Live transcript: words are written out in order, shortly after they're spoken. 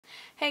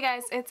Hey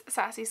guys, it's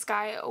Sassy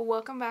Sky.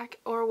 Welcome back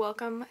or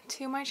welcome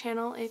to my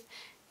channel if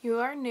you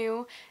are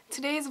new.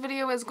 Today's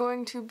video is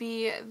going to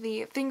be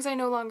the things I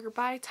no longer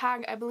buy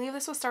tag. I believe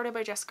this was started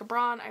by Jessica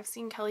Braun. I've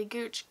seen Kelly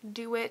Gooch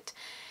do it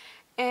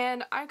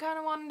and I kind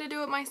of wanted to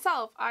do it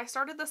myself. I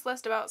started this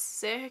list about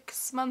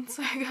 6 months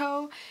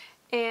ago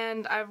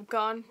and I've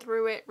gone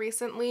through it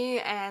recently,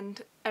 and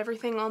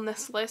everything on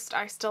this list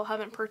I still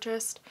haven't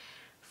purchased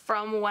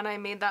from when I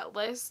made that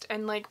list,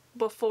 and like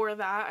before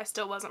that I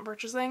still wasn't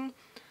purchasing.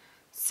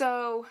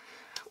 So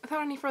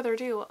without any further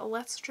ado,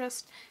 let's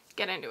just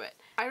get into it.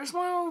 I just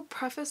want to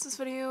preface this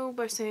video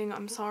by saying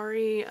I'm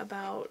sorry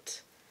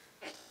about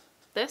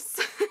this.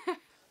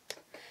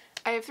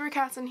 I have 3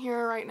 cats in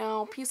here right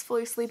now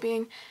peacefully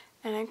sleeping,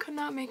 and I could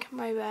not make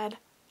my bed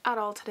at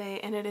all today,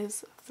 and it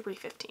is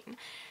 3:15.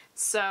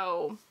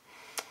 So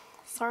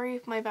sorry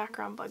if my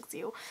background bugs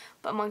you,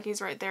 but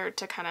Monkey's right there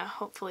to kind of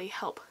hopefully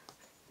help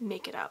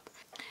make it up.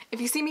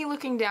 If you see me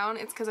looking down,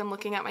 it's because I'm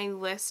looking at my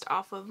list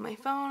off of my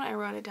phone. I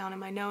wrote it down in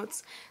my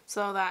notes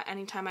so that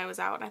anytime I was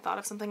out and I thought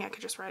of something, I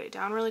could just write it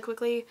down really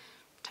quickly,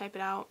 type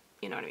it out,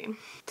 you know what I mean.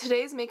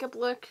 Today's makeup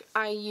look,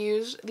 I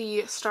used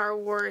the Star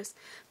Wars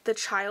The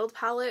Child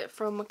palette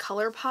from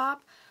Colourpop.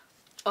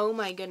 Oh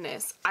my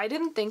goodness. I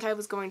didn't think I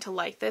was going to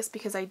like this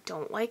because I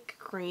don't like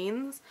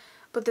greens,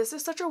 but this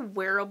is such a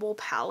wearable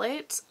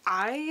palette.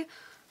 I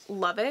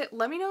love it.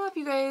 Let me know if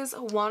you guys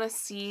want to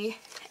see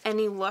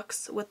any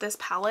looks with this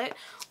palette,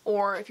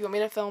 or if you want me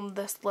to film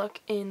this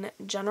look in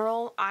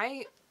general.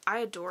 I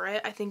adore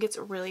it. I think it's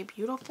really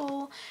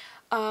beautiful.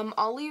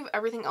 I'll leave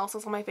everything else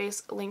that's on my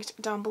face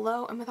linked down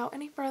below, and without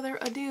any further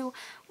ado,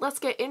 let's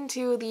get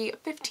into the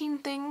 15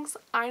 things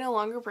I no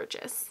longer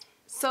purchase.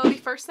 So the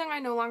first thing I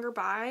no longer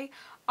buy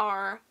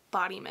are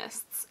body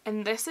mists,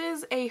 and this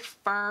is a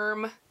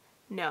firm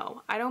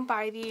no. I don't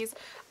buy these.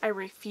 I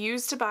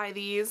refuse to buy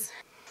these.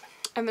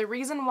 And the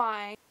reason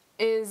why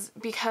is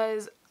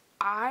because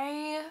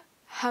I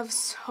have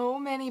so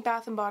many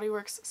Bath & Body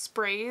Works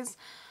sprays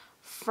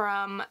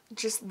from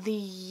just the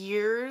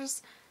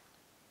years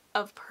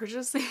of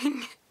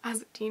purchasing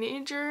as a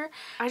teenager.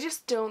 I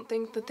just don't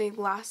think that they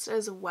last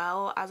as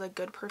well as a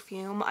good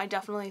perfume. I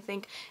definitely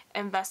think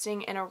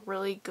investing in a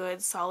really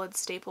good solid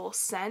staple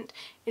scent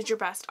is your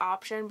best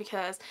option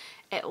because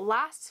it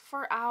lasts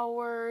for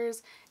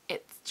hours.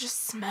 It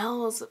just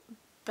smells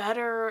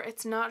better.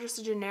 It's not just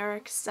a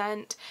generic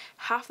scent.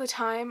 Half the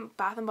time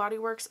Bath & Body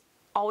Works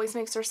always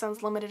makes their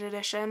scents limited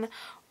edition,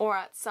 or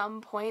at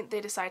some point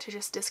they decide to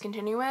just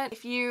discontinue it.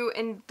 If you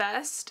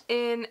invest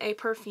in a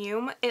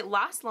perfume, it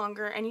lasts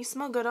longer and you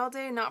smell good all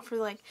day, not for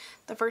like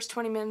the first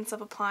 20 minutes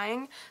of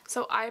applying.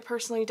 So I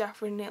personally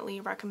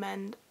definitely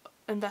recommend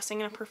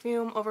investing in a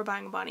perfume over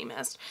buying a body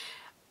mist.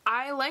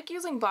 I like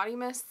using body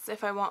mists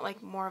if I want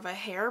like more of a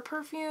hair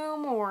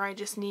perfume, or I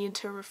just need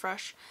to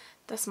refresh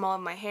the smell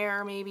of my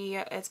hair. Maybe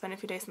it's been a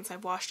few days since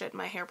I've washed it and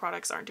my hair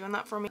products aren't doing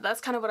that for me.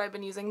 That's kind of what I've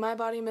been using my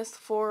body mist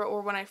for,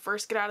 or when I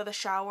first get out of the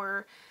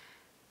shower.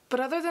 But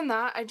other than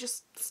that, I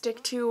just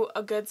stick to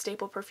a good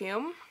staple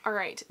perfume.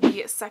 Alright,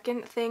 the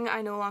second thing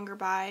I no longer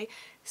buy,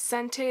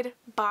 scented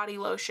body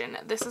lotion.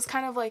 This is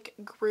kind of like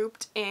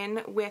grouped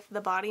in with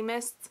the body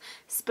mists,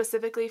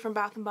 specifically from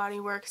Bath &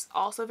 Body Works,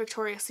 also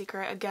Victoria's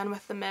Secret, again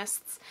with the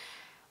mists.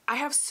 I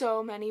have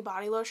so many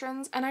body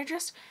lotions and I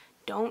just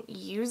don't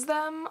use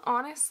them,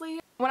 honestly.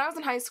 When I was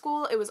in high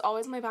school, it was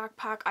always in my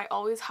backpack. I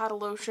always had a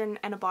lotion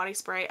and a body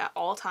spray at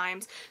all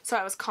times, so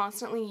I was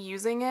constantly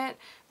using it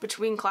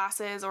between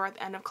classes or at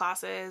the end of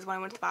classes when I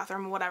went to the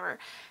bathroom, whatever.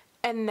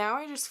 And now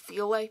I just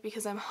feel like,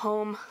 because I'm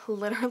home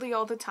literally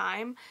all the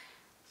time,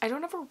 I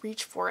don't ever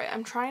reach for it.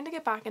 I'm trying to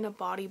get back into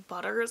body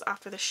butters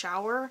after the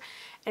shower,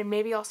 and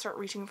maybe I'll start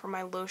reaching for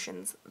my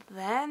lotions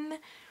then,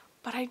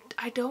 but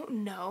I don't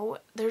know.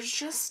 There's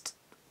just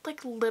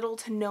like little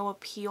to no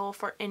appeal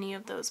for any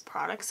of those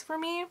products for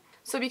me.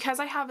 So because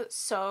I have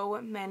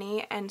so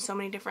many and so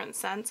many different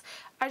scents,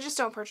 I just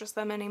don't purchase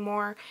them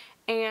anymore,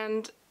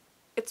 and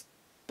it's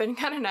been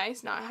kind of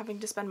nice not having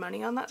to spend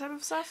money on that type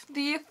of stuff.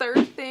 The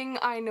third thing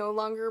I no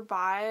longer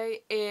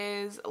buy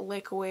is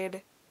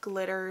liquid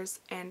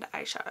glitters and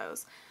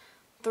eyeshadows.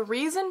 The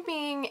reason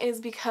being is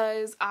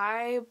because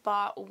I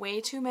bought way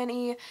too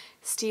many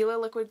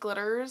Stila liquid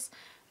glitters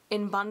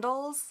in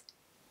bundles.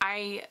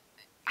 I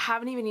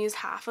haven't even used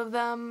half of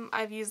them.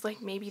 I've used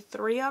like maybe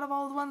 3 out of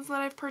all the ones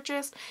that I've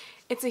purchased.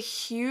 It's a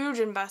huge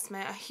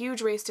investment, a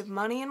huge waste of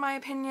money in my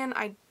opinion.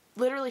 I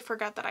literally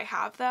forget that I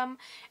have them,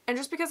 and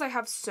just because I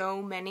have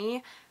so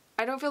many,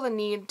 I don't feel the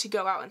need to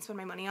go out and spend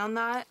my money on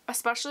that,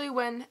 especially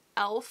when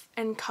e.l.f.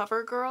 and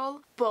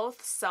CoverGirl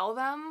both sell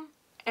them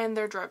and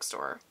they're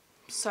drugstore.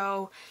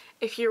 So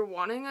if you're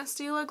wanting a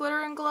Stila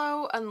glitter and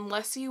glow,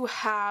 unless you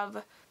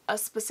have a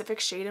specific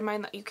shade in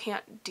mind that you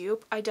can't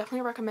dupe, I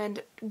definitely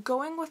recommend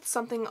going with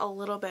something a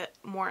little bit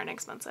more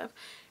inexpensive.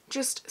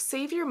 Just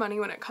save your money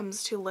when it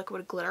comes to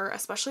liquid glitter,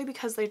 especially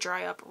because they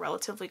dry up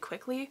relatively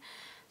quickly.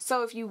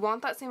 So if you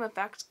want that same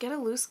effect, get a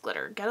loose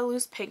glitter, get a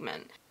loose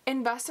pigment.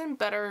 Invest in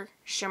better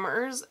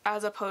shimmers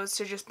as opposed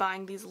to just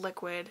buying these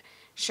liquid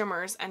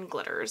shimmers and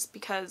glitters,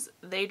 because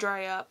they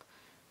dry up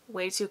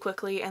way too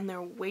quickly and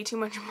they're way too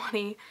much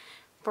money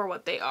for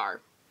what they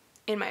are,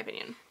 in my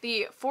opinion.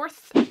 The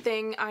fourth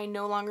thing I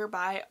no longer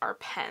buy are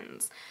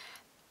pens.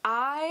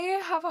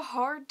 I have a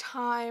hard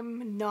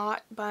time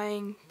not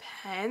buying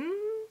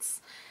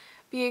pens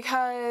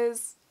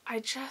because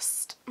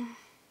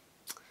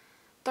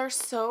they're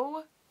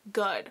so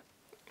good.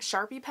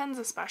 Sharpie pens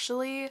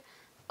especially,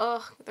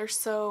 ugh, they're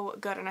so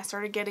good. And I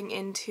started getting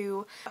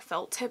into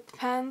felt tip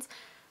pens.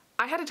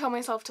 I had to tell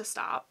myself to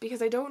stop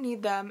because I don't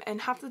need them,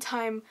 and half the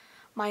time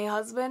my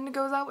husband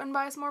goes out and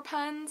buys more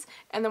pens,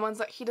 and the ones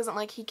that he doesn't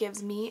like he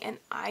gives me, and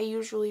I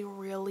usually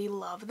really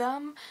love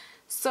them.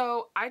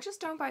 So I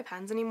just don't buy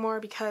pens anymore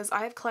because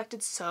I have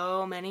collected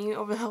so many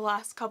over the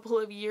last couple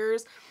of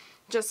years,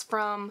 just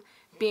from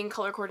being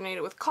color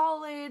coordinated with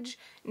college,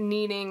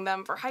 needing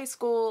them for high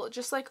school,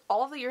 just like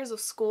all the years of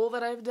school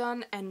that I've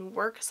done and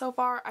work so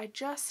far. I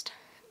just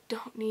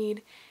don't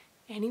need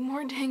any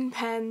more dang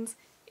pens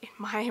in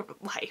my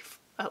life,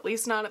 at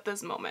least not at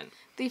this moment.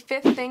 The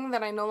fifth thing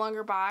that I no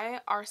longer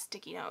buy are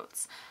sticky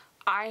notes.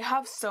 I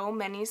have so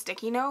many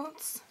sticky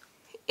notes.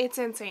 It's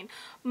insane.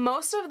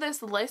 Most of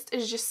this list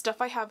is just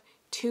stuff I have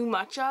too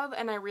much of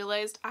and I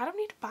realized I don't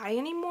need to buy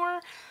anymore,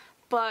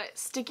 but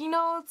sticky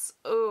notes,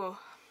 ooh.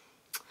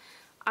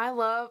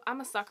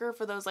 I'm a sucker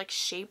for those like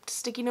shaped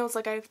sticky notes.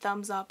 Like I have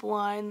thumbs up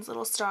ones,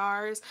 little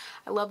stars.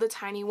 I love the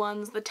tiny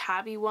ones, the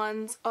tabby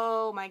ones.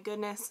 Oh my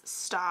goodness,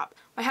 stop.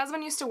 My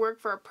husband used to work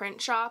for a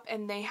print shop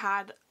and they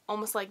had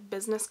almost like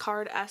business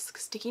card-esque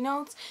sticky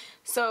notes.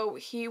 So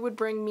he would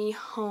bring me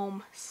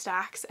home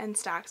stacks and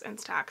stacks and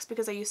stacks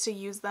because I used to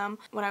use them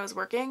when I was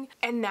working.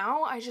 And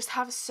now I just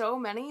have so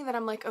many that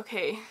I'm like,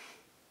 okay,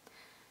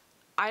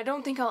 I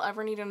don't think I'll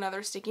ever need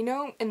another sticky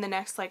note in the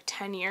next like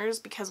 10 years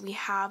because we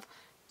have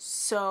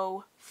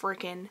so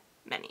freaking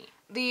many.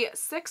 The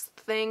sixth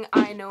thing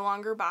I no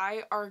longer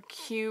buy are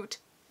cute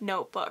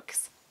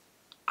notebooks.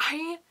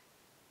 I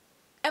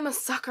am a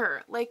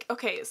sucker. Like,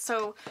 okay,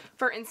 so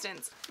for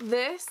instance,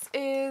 this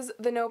is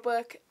the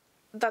notebook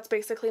that's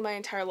basically my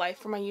entire life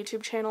for my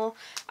YouTube channel.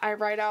 I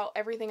write out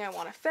everything I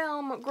want to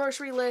film,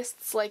 grocery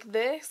lists, like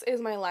this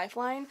is my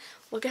lifeline.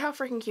 Look at how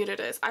freaking cute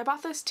it is. I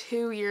bought this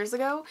 2 years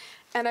ago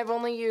and I've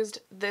only used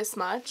this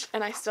much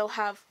and I still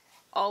have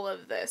all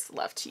of this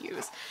left to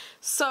use.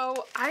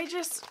 So I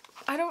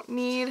don't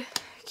need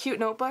cute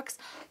notebooks.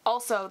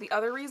 Also, the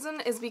other reason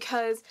is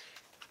because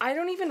I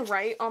don't even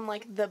write on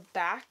like the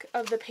back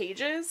of the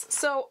pages.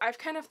 So I've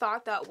kind of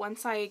thought that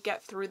once I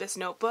get through this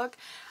notebook,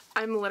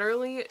 I'm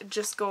literally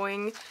just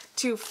going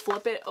to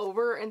flip it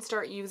over and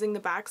start using the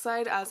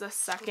backside as a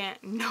second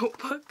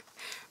notebook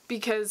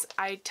because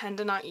I tend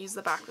to not use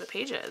the back of the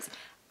pages.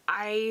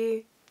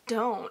 I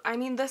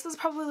mean, this is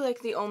probably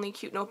like the only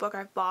cute notebook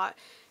I've bought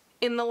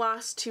in the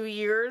last 2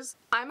 years.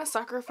 I'm a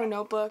sucker for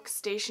notebooks,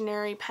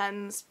 stationery,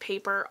 pens,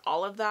 paper,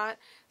 all of that.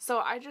 So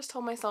I just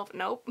told myself,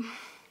 nope,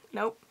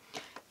 nope.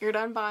 You're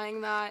done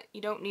buying that.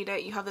 You don't need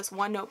it. You have this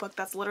one notebook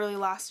that's literally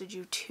lasted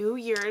you 2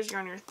 years.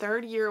 You're on your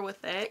 3rd year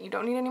with it. You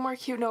don't need any more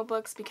cute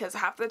notebooks because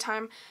half the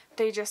time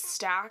they just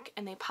stack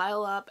and they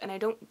pile up and I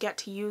don't get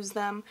to use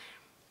them.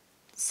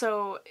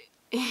 So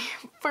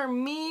for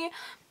me,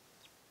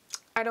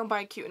 I don't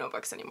buy cute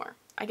notebooks anymore.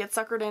 I get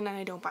suckered in and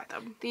I don't buy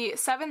them. The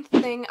seventh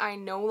thing I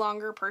no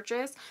longer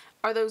purchase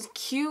are those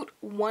cute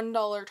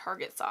 $1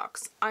 Target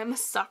socks. I'm a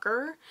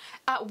sucker.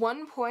 At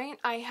one point,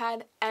 I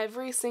had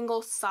every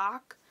single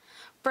sock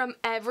from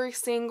every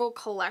single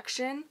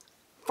collection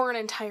for an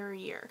entire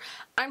year.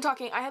 I'm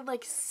talking, I had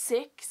like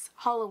 6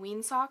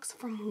 Halloween socks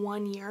from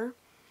 1 year.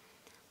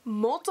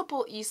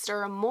 Multiple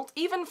Easter,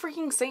 even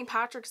freaking St.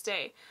 Patrick's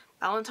Day,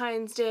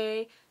 Valentine's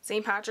Day,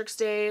 St. Patrick's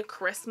Day,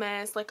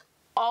 Christmas, like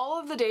all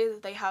of the days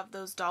that they have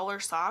those dollar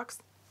socks,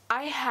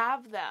 I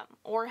have them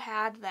or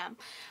had them.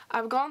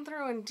 I've gone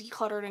through and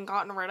decluttered and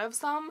gotten rid of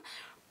some,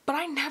 but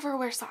I never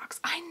wear socks.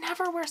 I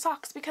never wear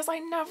socks because I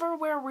never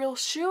wear real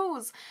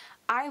shoes.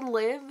 I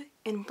live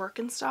in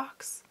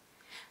Birkenstocks,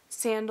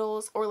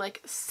 sandals, or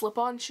like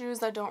slip-on shoes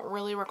that don't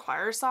really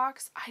require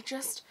socks. I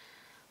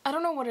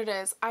don't know what it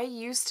is. I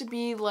used to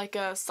be like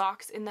a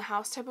socks in the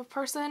house type of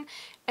person,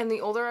 and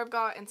the older I've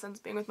got and since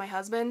being with my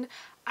husband,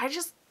 I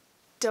just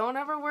don't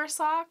ever wear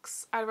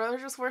socks. I'd rather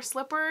just wear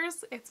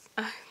slippers. It's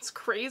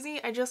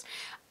crazy.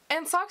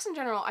 And socks in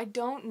general, I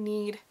don't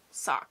need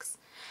socks.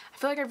 I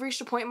feel like I've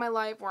reached a point in my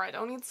life where I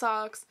don't need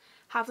socks.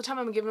 Half the time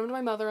I'm giving them to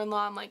my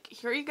mother-in-law. I'm like,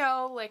 here you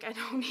go. Like, I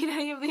don't need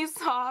any of these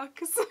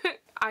socks.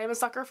 I am a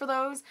sucker for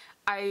those.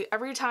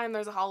 Every time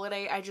there's a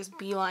holiday, I just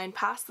beeline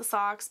past the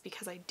socks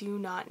because I do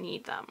not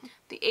need them.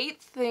 The 8th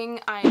thing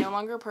I no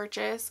longer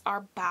purchase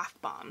are bath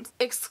bombs.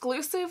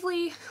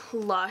 Exclusively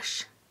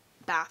Lush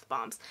bath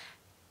bombs.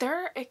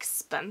 They're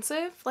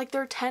expensive. Like,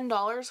 they're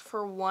 $10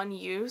 for one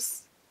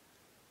use.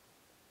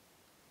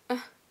 They're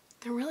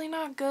really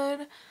not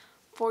good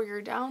for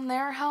your down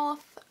there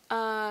health.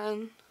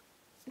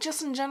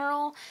 Just in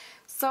general.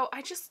 So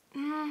I just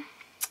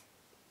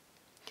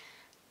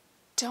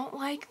don't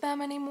like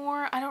them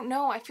anymore. I don't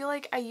know. I feel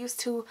like I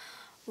used to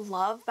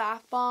love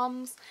bath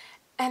bombs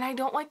And I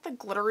don't like the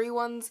glittery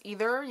ones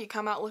either. You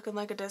come out looking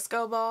like a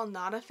disco ball,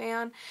 not a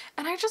fan.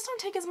 And I just don't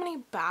take as many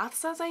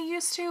baths as I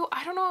used to.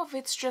 I don't know if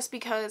it's just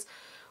because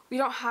we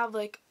don't have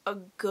like a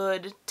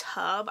good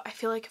tub. I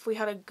feel like if we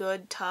had a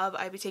good tub,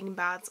 I'd be taking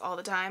baths all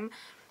the time,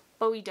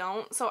 but we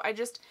don't. So I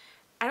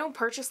don't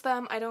purchase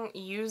them. I don't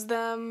use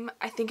them.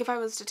 I think if I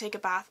was to take a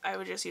bath, I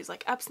would just use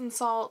like Epsom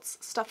salts,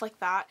 stuff like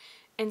that,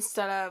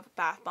 instead of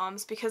bath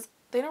bombs, because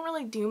they don't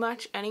really do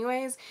much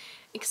anyways,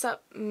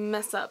 except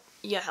mess up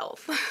your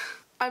health.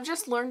 I've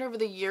just learned over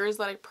the years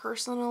that I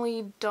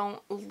personally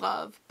don't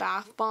love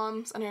bath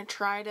bombs, and I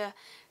try to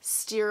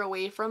steer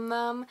away from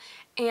them.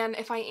 And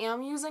if I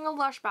am using a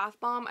Lush bath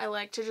bomb, I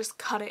like to just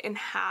cut it in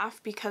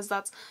half, because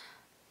that's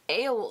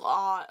a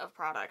lot of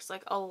products,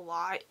 like a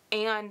lot,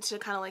 and to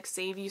kind of like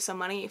save you some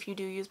money if you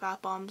do use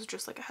bath bombs,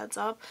 just like a heads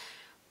up.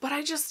 But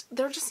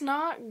they're just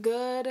not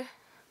good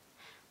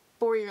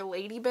for your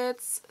lady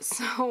bits,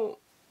 so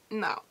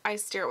no, I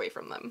steer away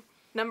from them.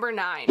 Number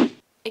 9.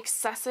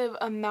 Excessive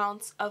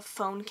amounts of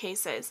phone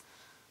cases.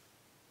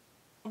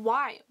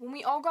 Why? When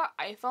we all got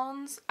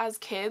iPhones as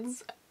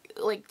kids,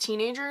 like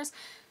teenagers,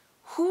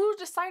 who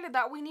decided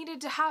that we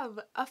needed to have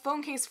a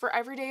phone case for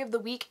every day of the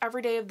week,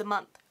 every day of the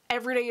month,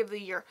 every day of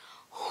the year?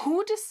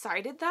 Who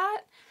decided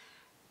that?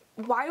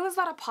 Why was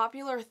that a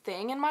popular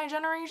thing in my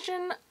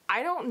generation?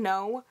 I don't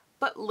know,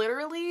 but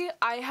literally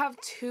I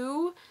have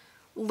 2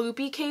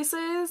 loopy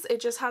cases. It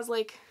just has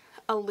like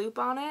a loop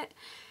on it.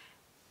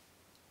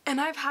 And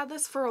I've had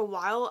this for a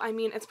while. I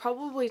mean, it's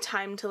probably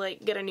time to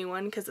like get a new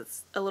one because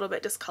it's a little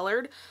bit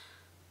discolored.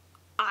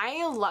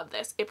 I love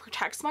this. It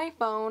protects my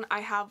phone.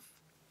 I have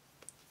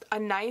a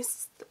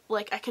nice,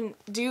 like, I can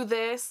do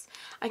this.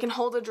 I can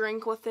hold a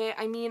drink with it.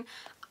 I mean,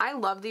 I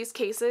love these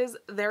cases.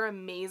 They're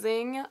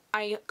amazing.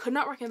 I could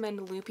not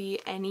recommend Loopy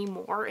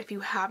anymore. If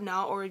you have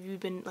not, or if you've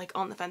been like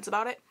on the fence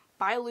about it,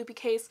 buy a Loopy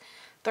case.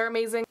 They're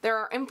amazing. There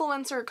are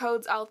influencer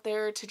codes out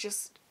there to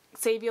just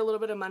save you a little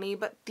bit of money,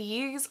 but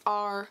these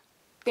are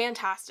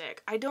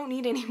fantastic. I don't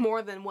need any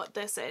more than what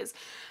this is.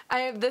 I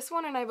have this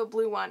one and I have a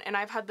blue one, and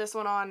I've had this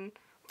one on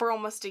for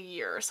almost a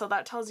year, so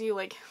that tells you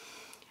like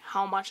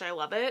how much I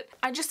love it.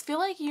 I just feel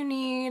like you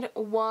need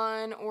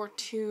 1 or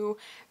 2,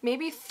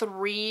 maybe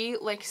 3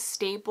 like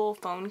staple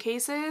phone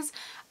cases.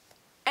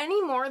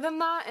 Any more than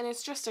that and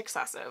it's just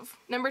excessive.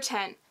 Number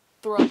 10,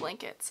 throw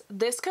blankets.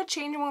 This could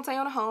change once I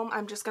own a home.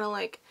 I'm just gonna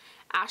like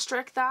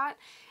asterisk that.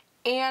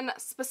 And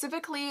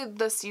specifically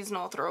the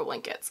seasonal throw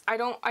blankets.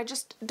 I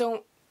just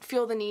don't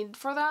feel the need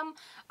for them.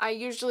 I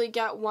usually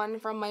get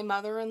one from my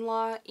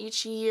mother-in-law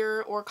each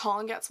year, or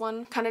Colin gets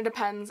one. Kind of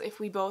depends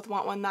if we both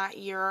want one that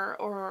year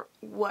or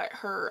what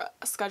her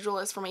schedule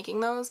is for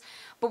making those.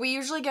 But we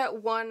usually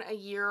get 1 a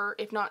year,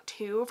 if not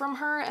 2 from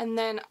her, and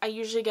then I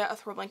usually get a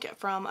throw blanket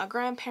from a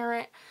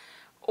grandparent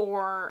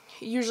or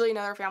usually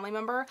another family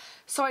member.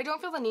 So I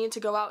don't feel the need to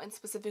go out and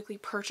specifically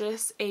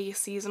purchase a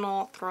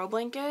seasonal throw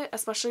blanket,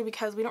 especially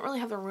because we don't really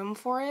have the room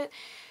for it.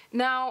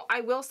 Now,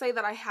 I will say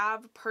that I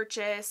have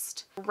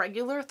purchased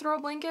regular throw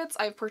blankets.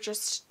 I've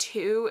purchased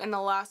 2 in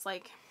the last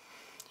like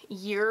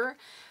year.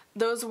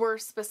 Those were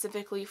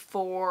specifically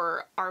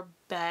for our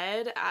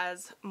bed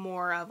as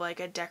more of like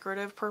a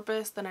decorative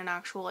purpose than an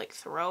actual like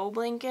throw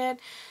blanket.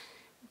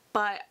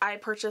 But I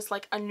purchased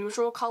like a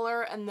neutral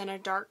color and then a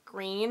dark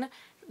green,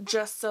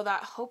 just so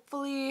that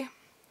hopefully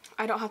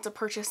I don't have to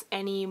purchase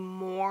any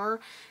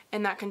more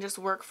and that can just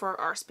work for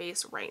our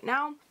space right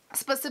now.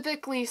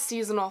 Specifically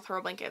seasonal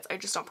throw blankets, I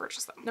just don't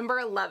purchase them. Number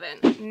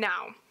 11.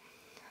 Now,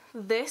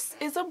 this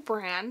is a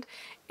brand.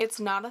 It's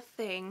not a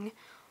thing,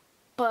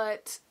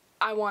 but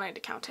I wanted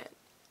to count it.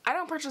 I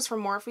don't purchase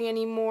from Morphe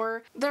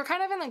anymore. They're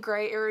kind of in the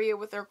gray area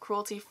with their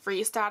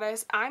cruelty-free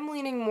status. I'm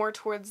leaning more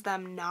towards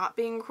them not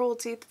being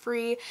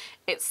cruelty-free.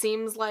 It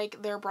seems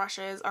like their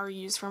brushes are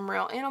used from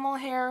real animal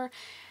hair.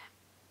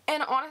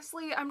 And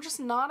honestly, I'm just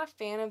not a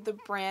fan of the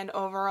brand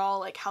overall,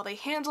 like how they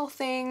handle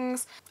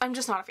things. I'm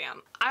just not a fan.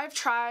 I've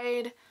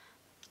tried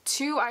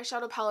 2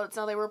 eyeshadow palettes.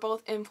 Now, they were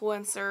both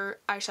influencer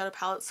eyeshadow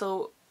palettes,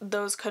 so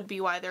those could be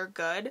why they're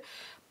good.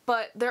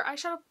 But their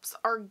eyeshadows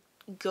are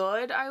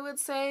good, I would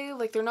say.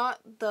 Like, they're not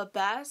the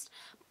best,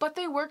 but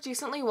they work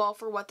decently well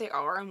for what they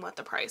are and what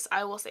the price.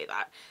 I will say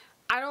that.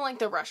 I don't like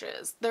their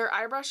brushes. Their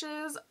eye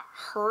brushes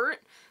hurt.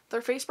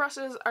 Their face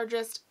brushes are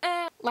just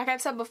eh. Like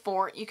I've said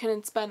before, you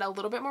can spend a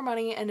little bit more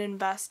money and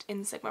invest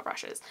in Sigma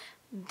brushes.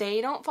 They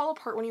don't fall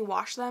apart when you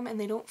wash them, and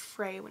they don't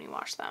fray when you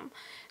wash them.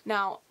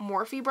 Now,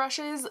 Morphe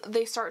brushes,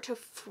 they start to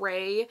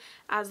fray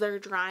as they're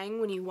drying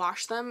when you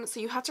wash them,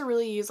 so you have to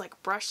really use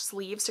like brush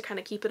sleeves to kind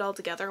of keep it all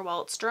together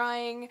while it's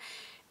drying.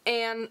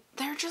 And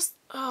they're just,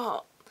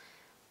 oh,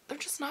 they're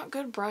just not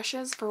good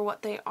brushes for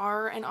what they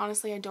are, and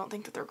honestly I don't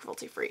think that they're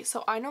cruelty free.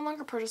 So I no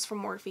longer purchase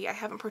from Morphe. I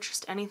haven't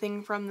purchased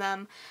anything from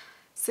them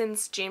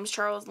since James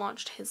Charles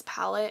launched his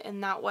palette,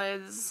 and that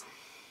was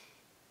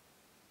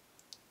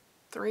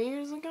 3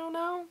 years ago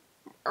now?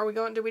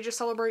 Did we just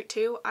celebrate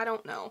 2? I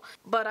don't know.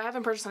 But I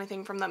haven't purchased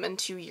anything from them in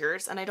 2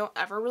 years, and I don't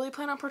ever really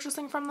plan on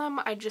purchasing from them.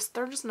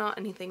 They're just not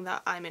anything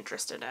that I'm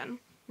interested in.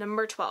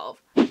 Number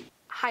 12,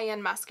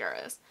 high-end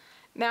mascaras.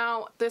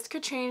 Now, this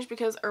could change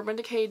because Urban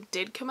Decay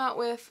did come out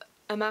with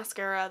a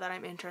mascara that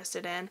I'm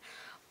interested in.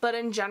 But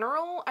in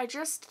general, I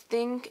just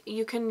think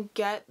you can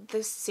get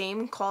the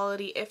same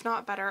quality, if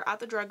not better, at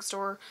the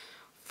drugstore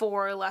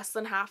for less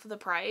than half of the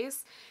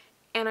price.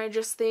 And I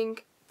just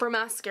think for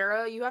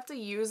mascara, you have to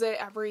use it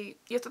you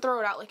have to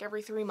throw it out like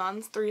every 3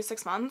 months, 3 to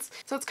 6 months.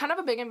 So it's kind of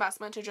a big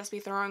investment to just be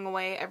throwing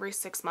away every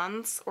 6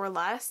 months or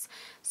less.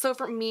 So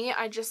for me,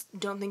 I just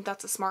don't think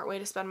that's a smart way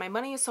to spend my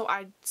money. So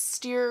I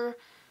steer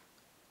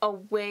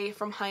away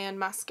from high-end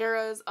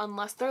mascaras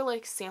unless they're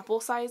like sample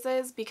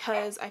sizes,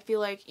 because I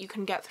feel like you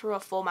can get through a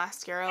full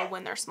mascara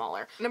when they're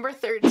smaller. Number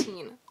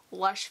 13,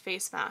 Lush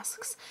face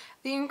masks.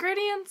 The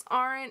ingredients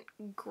aren't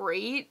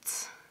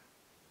great.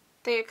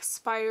 They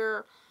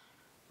expire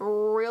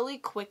really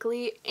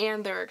quickly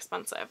and they're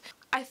expensive.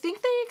 I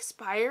think they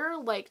expire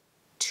like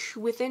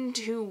within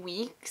 2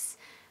 weeks.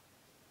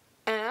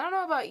 And I don't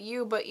know about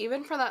you, but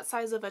even for that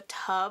size of a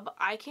tub,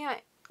 I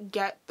can't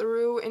get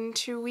through in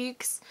 2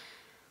 weeks.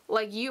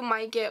 Like, you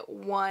might get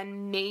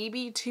 1,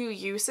 maybe 2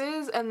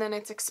 uses and then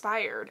it's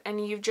expired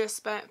and you've just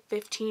spent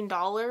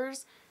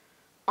 $15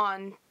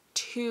 on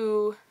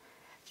 2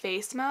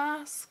 face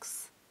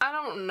masks. I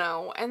don't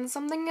know. And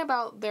something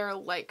about their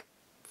like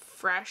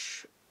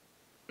fresh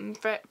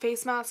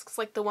face masks,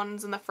 like the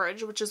ones in the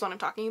fridge, which is what I'm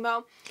talking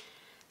about,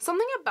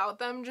 something about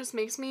them just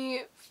makes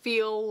me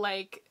feel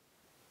like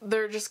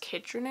they're just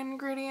kitchen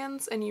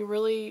ingredients and you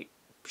really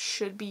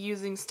should be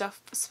using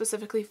stuff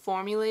specifically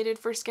formulated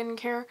for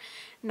skincare,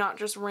 not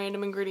just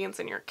random ingredients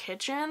in your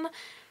kitchen.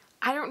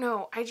 I don't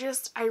know. I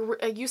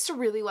used to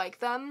really like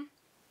them,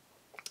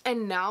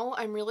 and now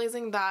I'm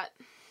realizing that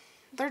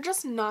they're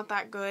just not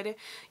that good.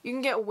 You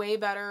can get way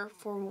better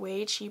for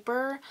way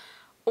cheaper,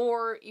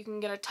 or you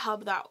can get a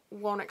tub that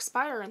won't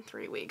expire in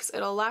 3 weeks.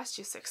 It'll last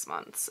you 6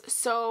 months.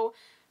 So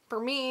for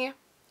me,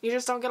 you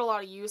just don't get a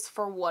lot of use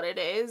for what it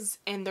is,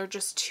 and they're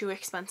just too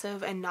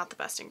expensive and not the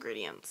best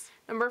ingredients.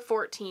 Number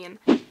 14,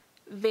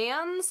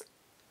 Vans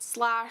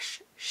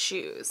 /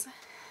 shoes.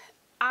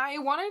 I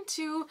wanted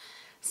to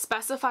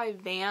specify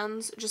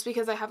Vans just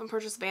because I haven't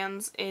purchased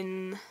Vans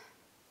in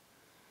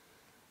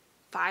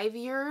 5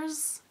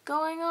 years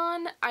going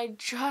on. I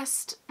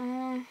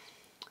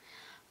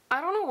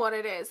don't know what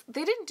it is.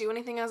 They didn't do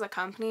anything as a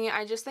company.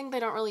 I just think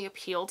they don't really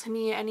appeal to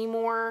me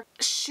anymore.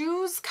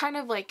 Shoes kind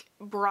of like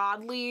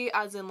broadly,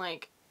 as in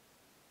like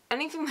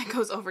anything that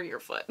goes over your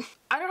foot.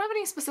 I don't have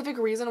any specific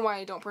reason why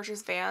I don't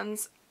purchase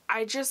Vans.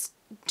 I just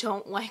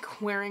don't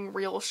like wearing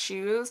real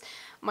shoes.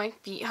 My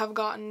feet have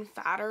gotten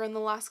fatter in the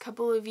last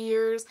couple of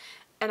years,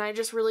 and I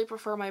just really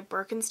prefer my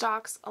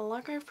Birkenstocks,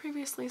 like I've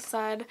previously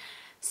said.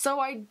 So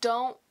I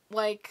don't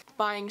like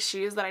buying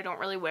shoes that I don't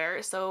really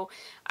wear, so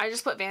I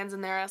just put Vans in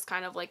there as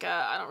kind of like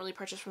I don't really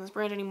purchase from this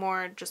brand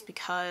anymore just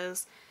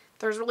because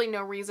there's really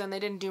no reason. They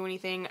didn't do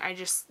anything. I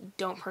just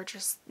don't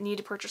need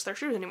to purchase their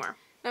shoes anymore.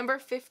 Number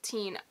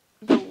 15,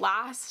 the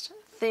last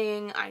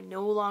thing I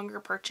no longer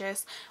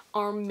purchase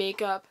are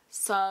makeup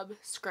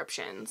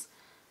subscriptions.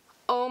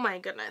 Oh my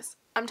goodness.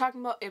 I'm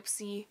talking about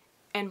Ipsy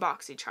and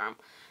BoxyCharm.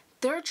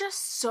 They're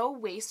just so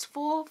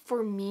wasteful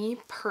for me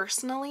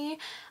personally.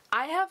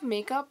 I have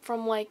makeup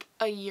from like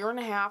a year and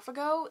a half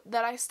ago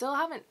that I still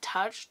haven't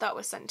touched that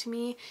was sent to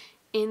me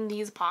in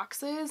these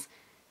boxes.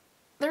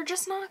 They're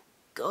just not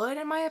good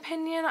in my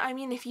opinion. I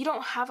mean, if you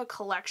don't have a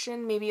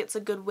collection, maybe it's a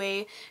good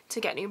way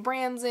to get new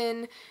brands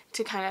in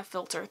to kind of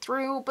filter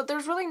through, but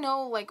there's really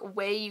no like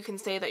way you can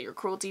say that you're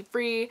cruelty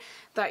free,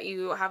 that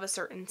you have a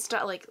certain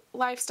like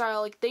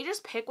lifestyle. Like, they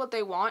just pick what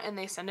they want and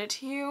they send it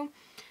to you.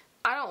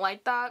 I don't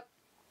like that.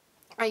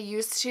 I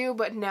used to,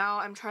 but now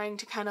I'm trying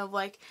to kind of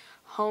like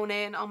hone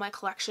in on my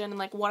collection and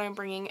like what I'm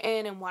bringing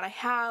in and what I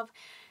have.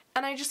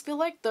 And I just feel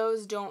like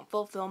those don't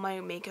fulfill my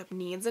makeup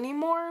needs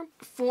anymore.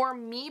 For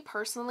me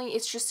personally,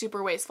 it's just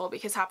super wasteful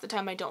because half the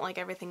time I don't like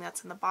everything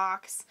that's in the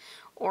box,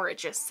 or it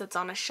just sits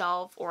on a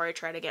shelf, or I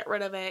try to get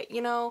rid of it,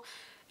 you know?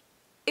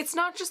 It's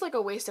not just like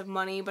a waste of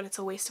money, but it's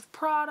a waste of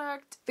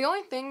product. The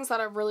only things that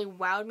have really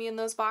wowed me in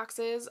those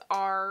boxes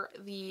are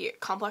the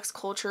Complex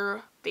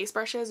Culture face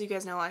brushes. You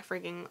guys know I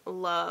freaking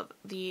love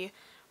the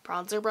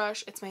bronzer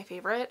brush. It's my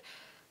favorite.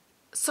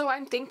 So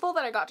I'm thankful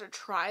that I got to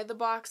try the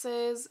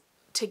boxes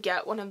to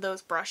get one of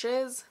those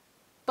brushes,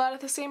 but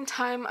at the same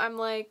time I'm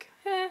like,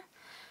 I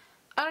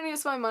don't need to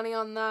spend my money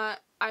on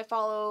that. I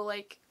follow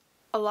like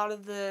a lot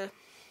of the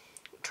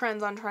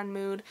trends on Trend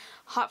Mood,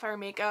 Hot Fire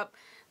makeup,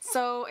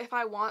 so if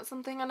I want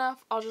something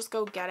enough, I'll just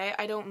go get it.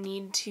 I don't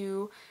need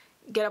to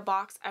get a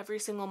box every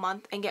single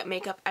month and get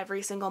makeup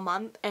every single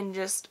month and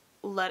just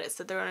let it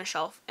sit there on a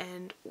shelf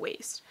and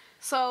waste.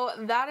 So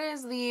that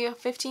is the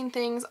 15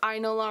 things I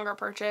no longer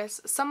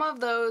purchase. Some of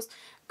those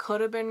could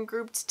have been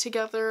grouped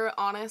together,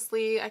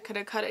 honestly. I could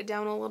have cut it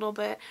down a little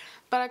bit,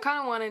 but I kind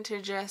of wanted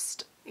to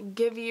just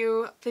give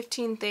you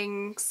 15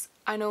 things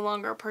I no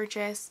longer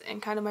purchase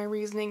and kind of my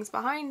reasonings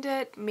behind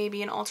it,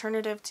 maybe an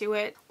alternative to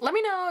it. Let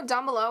me know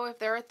down below if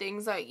there are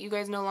things that you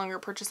guys no longer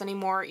purchase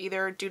anymore,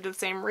 either due to the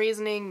same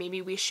reasoning,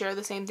 maybe we share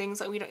the same things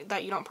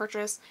that you don't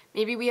purchase,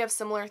 maybe we have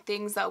similar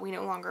things that we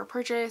no longer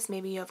purchase,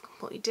 maybe you have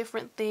completely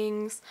different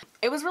things.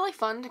 It was really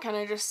fun to kind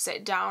of just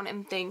sit down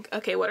and think,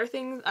 okay, what are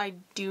things I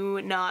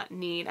do not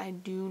need, I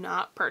do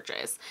not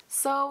purchase.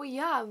 So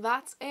yeah,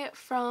 that's it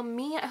from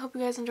me. I hope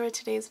you guys enjoyed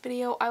today's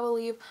video. I will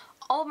leave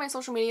all of my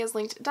social media is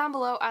linked down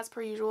below as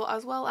per usual,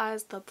 as well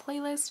as the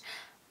playlist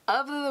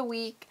of the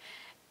week.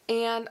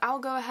 And I'll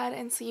go ahead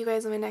and see you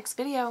guys in my next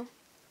video.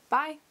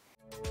 Bye!